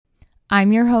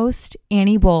I'm your host,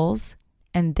 Annie Bowles,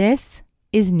 and this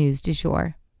is News du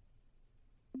Jour.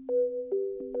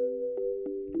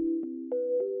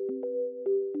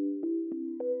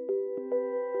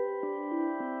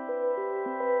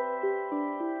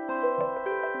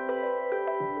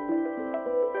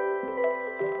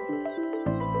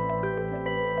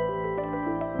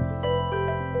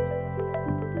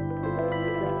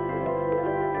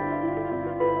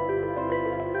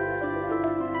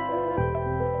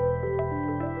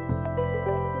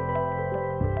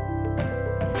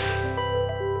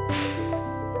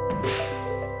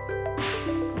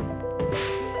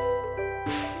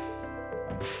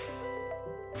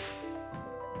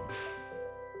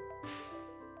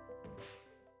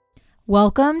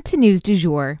 Welcome to News du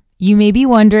Jour. You may be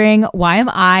wondering, why am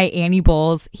I, Annie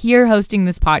Bowles, here hosting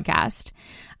this podcast?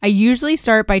 I usually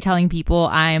start by telling people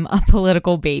I'm a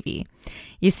political baby.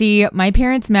 You see, my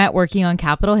parents met working on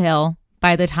Capitol Hill.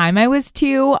 By the time I was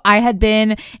 2, I had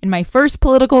been in my first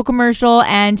political commercial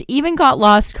and even got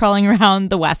lost crawling around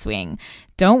the West Wing.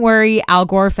 Don't worry, Al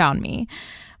Gore found me.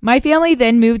 My family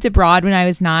then moved abroad when I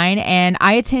was 9, and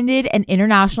I attended an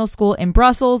international school in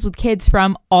Brussels with kids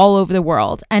from all over the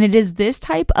world. And it is this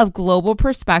type of global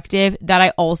perspective that I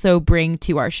also bring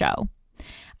to our show.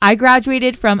 I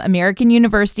graduated from American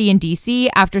University in DC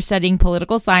after studying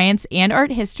political science and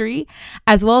art history,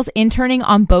 as well as interning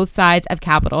on both sides of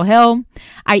Capitol Hill.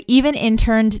 I even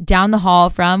interned down the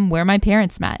hall from where my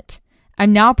parents met.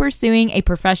 I'm now pursuing a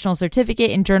professional certificate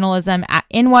in journalism at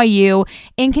NYU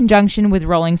in conjunction with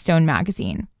Rolling Stone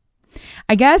magazine.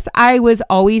 I guess I was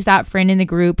always that friend in the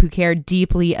group who cared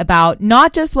deeply about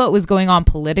not just what was going on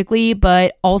politically,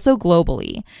 but also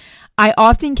globally. I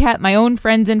often kept my own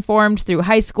friends informed through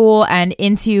high school and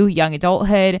into young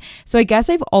adulthood, so I guess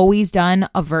I've always done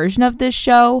a version of this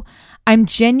show. I'm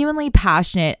genuinely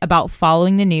passionate about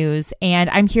following the news, and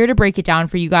I'm here to break it down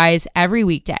for you guys every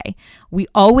weekday. We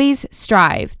always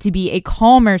strive to be a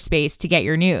calmer space to get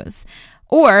your news.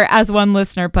 Or, as one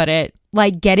listener put it,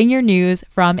 like getting your news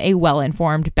from a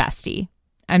well-informed bestie.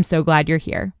 I'm so glad you're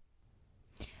here.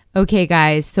 Okay,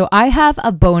 guys, so I have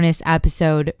a bonus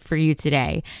episode for you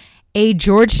today. A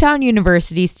Georgetown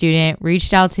University student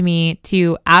reached out to me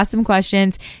to ask some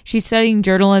questions. She's studying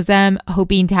journalism,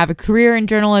 hoping to have a career in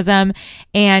journalism,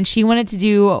 and she wanted to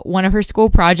do one of her school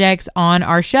projects on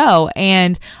our show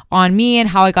and on me and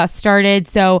how I got started.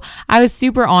 So I was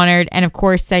super honored and, of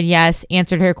course, said yes,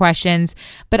 answered her questions.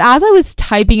 But as I was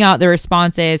typing out the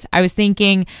responses, I was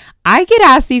thinking, I get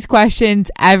asked these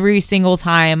questions every single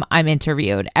time I'm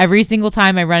interviewed, every single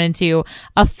time I run into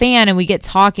a fan and we get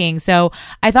talking. So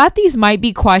I thought these might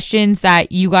be questions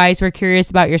that you guys were curious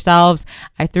about yourselves.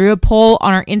 I threw a poll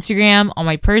on our Instagram, on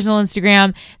my personal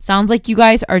Instagram. Sounds like you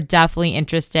guys are definitely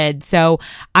interested. So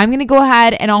I'm going to go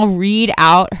ahead and I'll read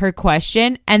out her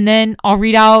question and then I'll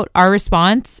read out our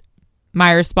response,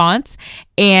 my response,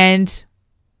 and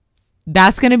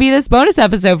that's going to be this bonus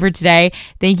episode for today.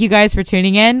 Thank you guys for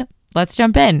tuning in. Let's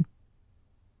jump in.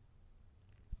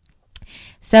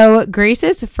 So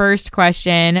Grace's first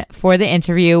question for the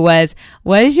interview was,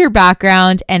 what is your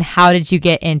background and how did you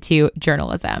get into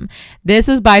journalism? This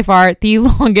was by far the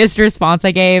longest response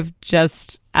I gave,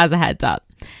 just as a heads up.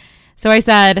 So I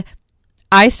said,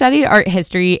 I studied art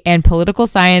history and political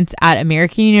science at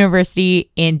American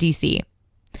University in DC.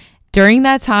 During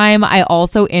that time, I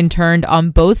also interned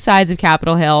on both sides of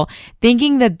Capitol Hill,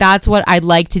 thinking that that's what I'd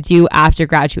like to do after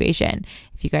graduation.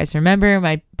 If you guys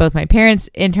remember, both my parents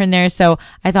interned there, so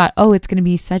I thought, it's going to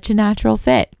be such a natural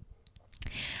fit.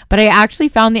 But I actually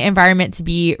found the environment to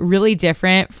be really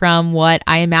different from what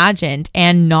I imagined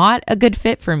and not a good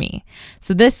fit for me.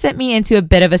 So this sent me into a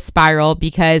bit of a spiral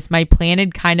because my plan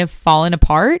had kind of fallen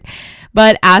apart.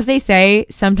 But as they say,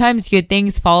 sometimes good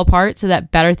things fall apart so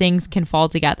that better things can fall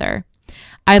together.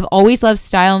 I've always loved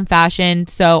style and fashion,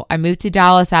 so I moved to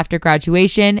Dallas after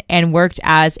graduation and worked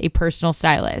as a personal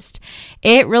stylist.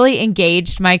 It really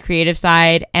engaged my creative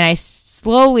side, and I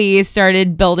slowly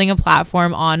started building a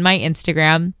platform on my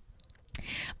Instagram.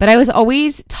 But I was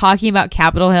always talking about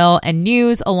Capitol Hill and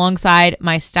news alongside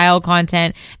my style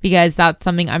content because that's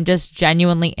something I'm just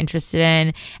genuinely interested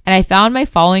in. And I found my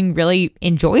following really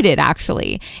enjoyed it,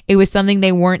 actually. It was something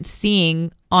they weren't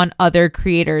seeing on other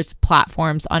creators'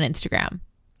 platforms on Instagram.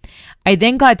 I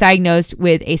then got diagnosed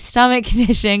with a stomach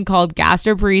condition called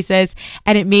gastroparesis,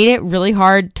 and it made it really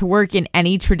hard to work in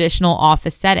any traditional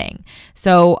office setting.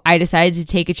 So I decided to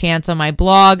take a chance on my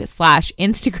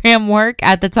blog/Instagram work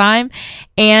at the time,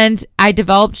 and I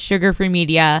developed Sugar Free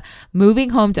Media.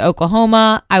 Moving home to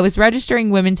Oklahoma, I was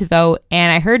registering women to vote,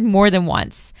 and I heard more than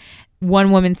once one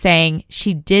woman saying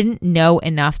she didn't know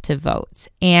enough to vote.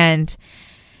 And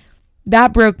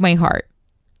That broke my heart.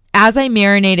 As I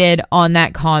marinated on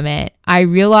that comment, I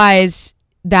realized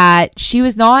that she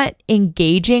was not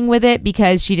engaging with it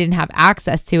because she didn't have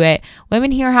access to it.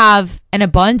 Women here have an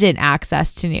abundant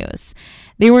access to news.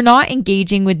 They were not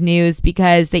engaging with news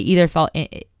because they either felt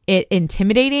it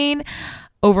intimidating,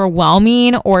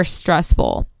 overwhelming, or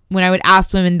stressful. When I would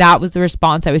ask women, that was the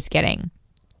response I was getting.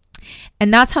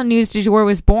 And that's how News du Jour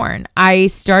was born. I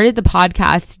started the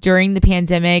podcast during the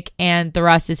pandemic, and the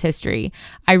rest is history.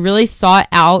 I really sought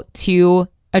out to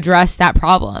address that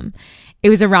problem. It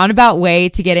was a roundabout way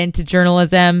to get into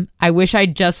journalism. I wish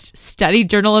I'd just studied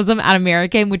journalism at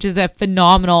American, which is a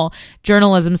phenomenal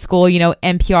journalism school. You know,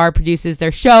 NPR produces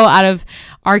their show out of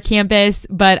our campus,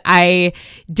 but I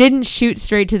didn't shoot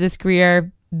straight to this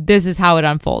career. This is how it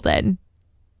unfolded.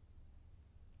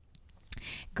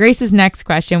 Grace's next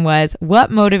question was, what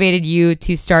motivated you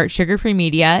to start Sugar-Free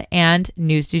Media and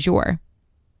News du Jour?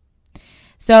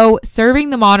 So serving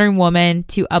the modern woman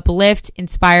to uplift,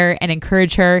 inspire, and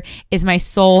encourage her is my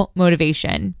sole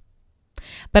motivation.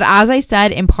 But as I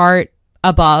said in part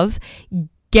above,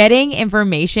 getting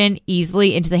information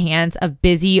easily into the hands of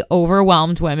busy,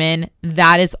 overwhelmed women,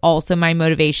 that is also my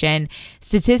motivation.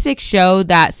 Statistics show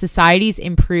that societies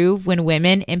improve when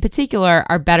women in particular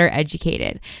are better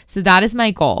educated. So that is my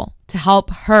goal, to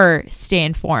help her stay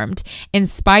informed in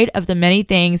spite of the many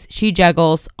things she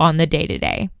juggles on the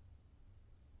day-to-day.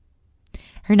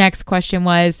 Her next question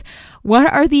was,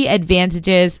 what are the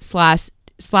advantages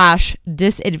slash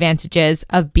disadvantages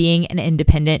of being an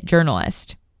independent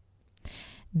journalist?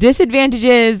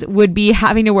 Disadvantages would be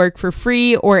having to work for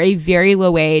free or a very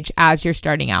low wage as you're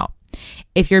starting out.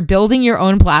 If you're building your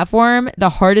own platform, the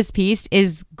hardest piece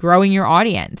is growing your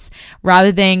audience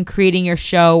rather than creating your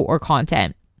show or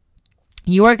content.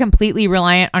 You are completely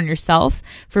reliant on yourself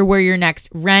for where your next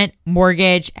rent,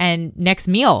 mortgage, and next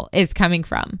meal is coming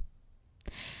from.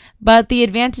 But the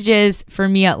advantages, for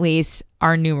me at least,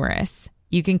 are numerous.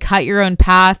 You can cut your own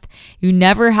path. You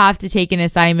never have to take an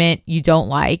assignment you don't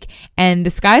like. And the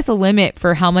sky's the limit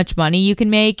for how much money you can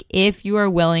make if you are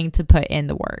willing to put in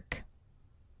the work.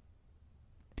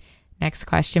 Next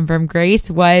question from Grace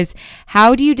was,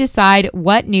 how do you decide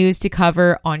what news to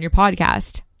cover on your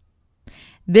podcast?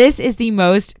 This is the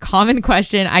most common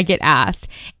question I get asked,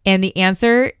 and the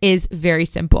answer is very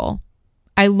simple.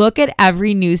 I look at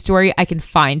every news story I can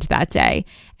find that day,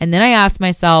 and then I ask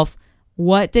myself,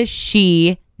 what does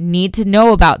she need to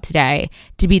know about today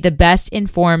to be the best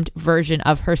informed version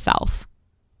of herself?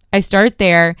 I start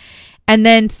there, and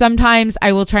then sometimes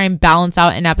I will try and balance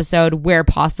out an episode where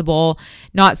possible,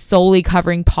 not solely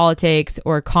covering politics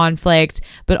or conflict,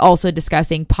 but also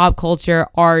discussing pop culture,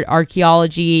 art,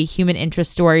 archaeology, human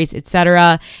interest stories,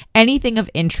 etc. Anything of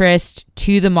interest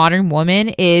to the modern woman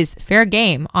is fair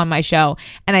game on my show,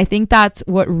 and I think that's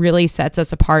what really sets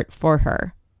us apart for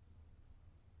her.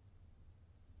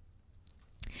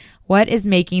 What is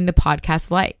making the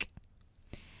podcast like?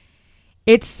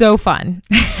 It's so fun.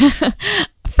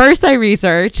 First, I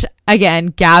research, again,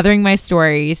 gathering my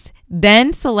stories,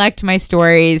 then select my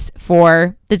stories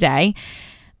for the day.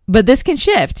 But this can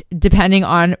shift depending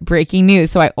on breaking news.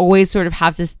 So I always sort of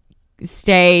have to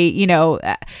stay,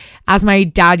 as my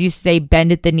dad used to say,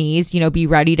 bend at the knees, be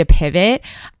ready to pivot.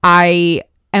 I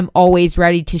am always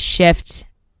ready to shift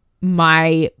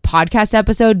my podcast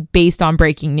episode based on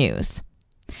breaking news.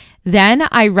 Then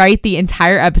I write the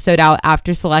entire episode out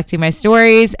after selecting my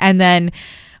stories. And then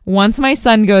once my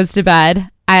son goes to bed,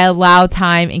 I allow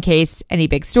time in case any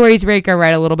big stories break or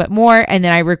write a little bit more. And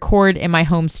then I record in my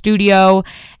home studio,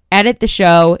 edit the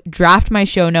show, draft my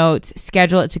show notes,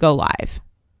 schedule it to go live.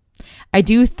 I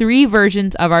do 3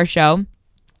 versions of our show.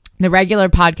 The regular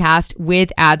podcast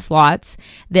with ad slots,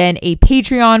 then a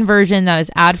Patreon version that is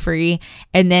ad-free,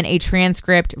 and then a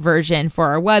transcript version for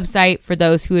our website for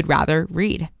those who would rather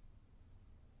read.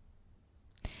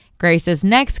 Grace's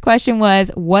next question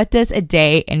was, what does a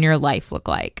day in your life look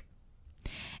like?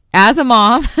 As a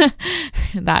mom,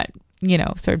 that,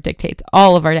 sort of dictates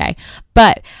all of our day.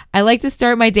 But I like to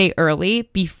start my day early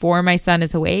before my son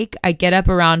is awake. I get up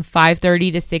around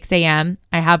 5:30 to 6 a.m.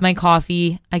 I have my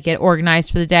coffee. I get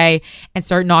organized for the day and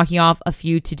start knocking off a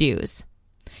few to-dos.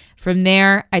 From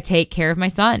there, I take care of my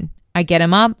son. I get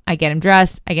him up, I get him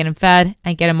dressed, I get him fed,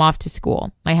 I get him off to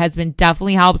school. My husband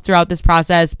definitely helps throughout this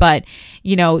process, but,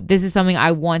 this is something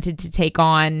I wanted to take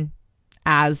on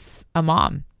as a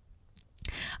mom.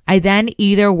 I then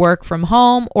either work from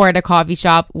home or at a coffee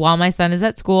shop while my son is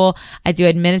at school. I do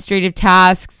administrative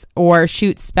tasks or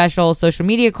shoot special social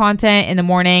media content in the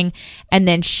morning, and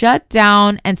then shut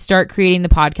down and start creating the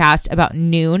podcast about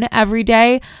noon every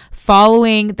day,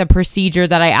 following the procedure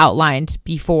that I outlined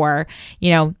before.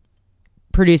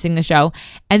 producing the show.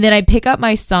 And then I pick up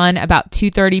my son about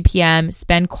 2:30 p.m.,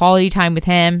 spend quality time with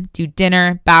him, do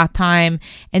dinner, bath time,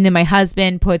 and then my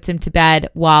husband puts him to bed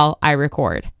while I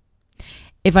record.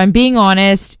 If I'm being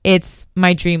honest, it's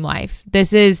my dream life.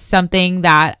 This is something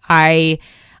that I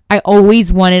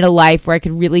always wanted, a life where I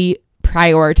could really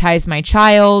prioritize my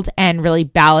child and really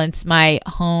balance my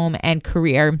home and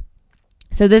career.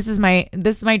 So this is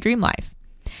my dream life.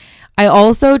 I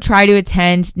also try to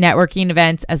attend networking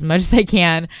events as much as I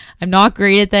can. I'm not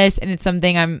great at this, and it's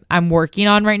something I'm working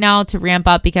on right now to ramp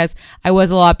up, because I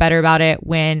was a lot better about it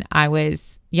when I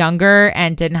was younger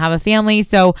and didn't have a family.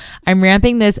 So I'm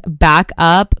ramping this back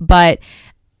up, but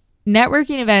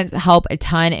networking events help a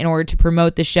ton in order to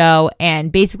promote the show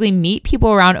and basically meet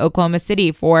people around Oklahoma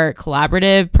City for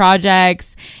collaborative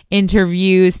projects,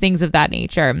 interviews, things of that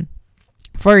nature.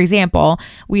 For example,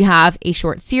 we have a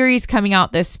short series coming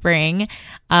out this spring.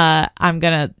 I'm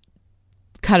going to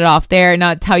cut it off there and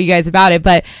not tell you guys about it,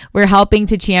 but we're helping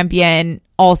to champion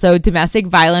also domestic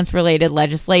violence related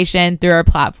legislation through our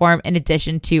platform, in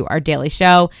addition to our daily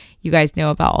show. You guys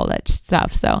know about all that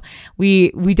stuff. So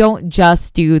we don't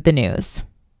just do the news.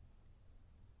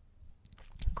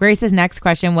 Grace's next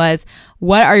question was,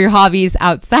 what are your hobbies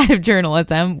outside of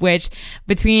journalism? Which,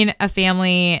 between a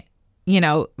family,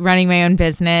 running my own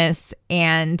business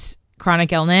and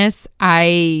chronic illness,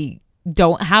 I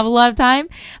don't have a lot of time,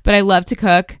 but I love to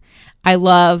cook. I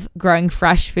love growing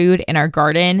fresh food in our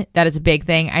garden. That is a big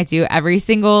thing I do every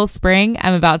single spring.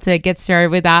 I'm about to get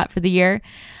started with that for the year.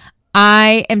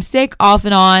 I am sick off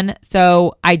and on,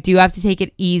 so I do have to take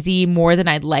it easy more than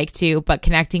I'd like to, but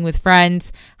connecting with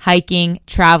friends, hiking,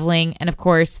 traveling, and of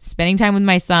course, spending time with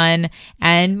my son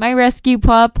and my rescue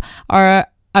pup are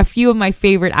a few of my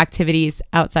favorite activities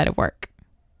outside of work.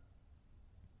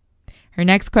 Her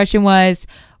next question was,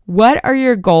 what are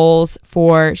your goals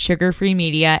for Sugar-Free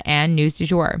Media and News du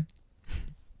Jour?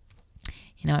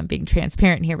 I'm being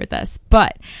transparent here with this,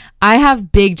 but I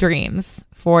have big dreams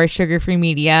for Sugar-Free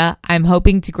Media. I'm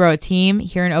hoping to grow a team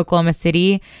here in Oklahoma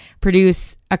City,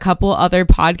 produce a couple other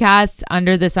podcasts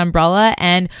under this umbrella,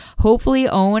 and hopefully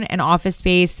own an office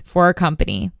space for our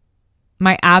company.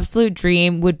 My absolute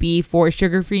dream would be for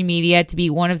Sugar-Free Media to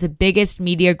be one of the biggest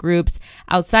media groups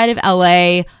outside of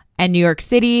LA and New York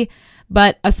City,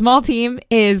 but a small team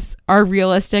is our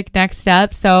realistic next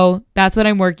step. So that's what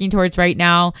I'm working towards right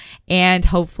now, and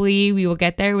hopefully we will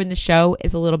get there when the show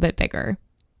is a little bit bigger.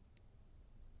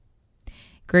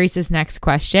 Grace's next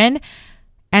question,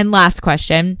 and last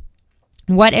question,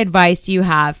 what advice do you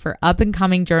have for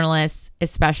up-and-coming journalists,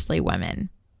 especially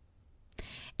women?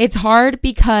 It's hard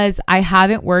because I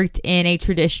haven't worked in a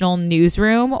traditional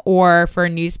newsroom or for a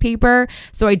newspaper,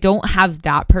 so I don't have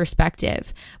that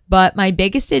perspective. But my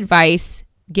biggest advice,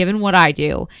 given what I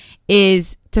do,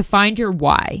 is to find your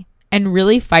why and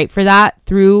really fight for that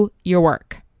through your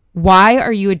work. Why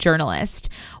are you a journalist?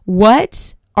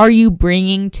 What are you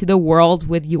bringing to the world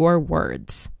with your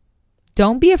words?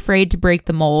 Don't be afraid to break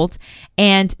the mold,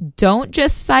 and don't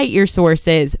just cite your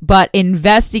sources, but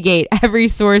investigate every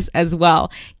source as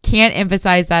well. Can't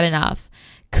emphasize that enough.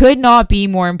 Could not be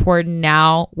more important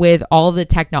now with all the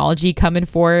technology coming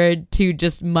forward to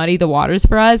just muddy the waters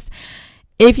for us.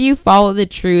 If you follow the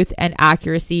truth and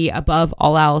accuracy above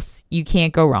all else, you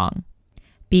can't go wrong.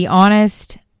 Be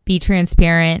honest, be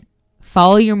transparent,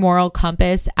 follow your moral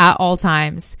compass at all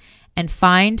times, and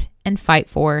find and fight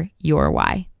for your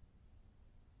why.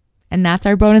 And that's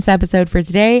our bonus episode for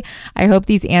today. I hope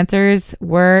these answers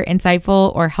were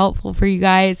insightful or helpful for you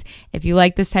guys. If you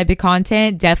like this type of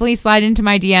content, definitely slide into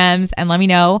my DMs and let me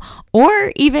know,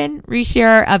 or even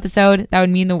reshare our episode. That would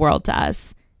mean the world to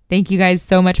us. Thank you guys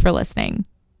so much for listening.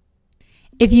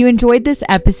 If you enjoyed this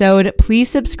episode, please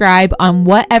subscribe on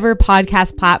whatever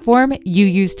podcast platform you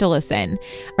use to listen.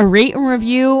 A rate and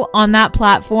review on that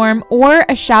platform or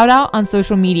a shout out on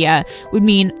social media would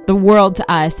mean the world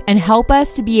to us and help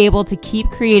us to be able to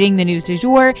keep creating the news du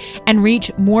jour and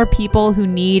reach more people who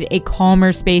need a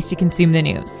calmer space to consume the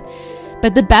news.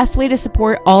 But the best way to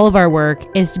support all of our work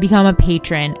is to become a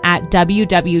patron at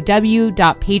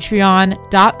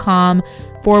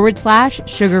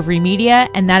www.patreon.com/Sugar-Free Media,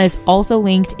 and that is also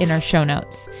linked in our show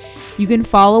notes. You can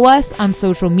follow us on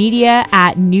social media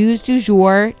at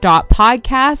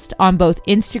newsdujour.podcast on both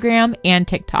Instagram and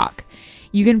TikTok.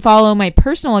 You can follow my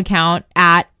personal account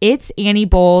at It's Annie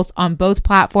Bowles on both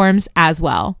platforms as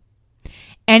well.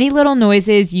 Any little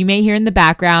noises you may hear in the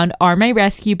background are my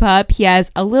rescue pup. He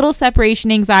has a little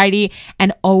separation anxiety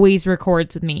and always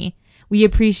records with me. We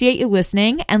appreciate you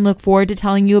listening and look forward to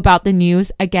telling you about the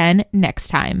news again next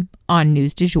time on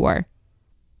News du Jour.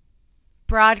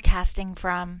 Broadcasting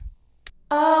from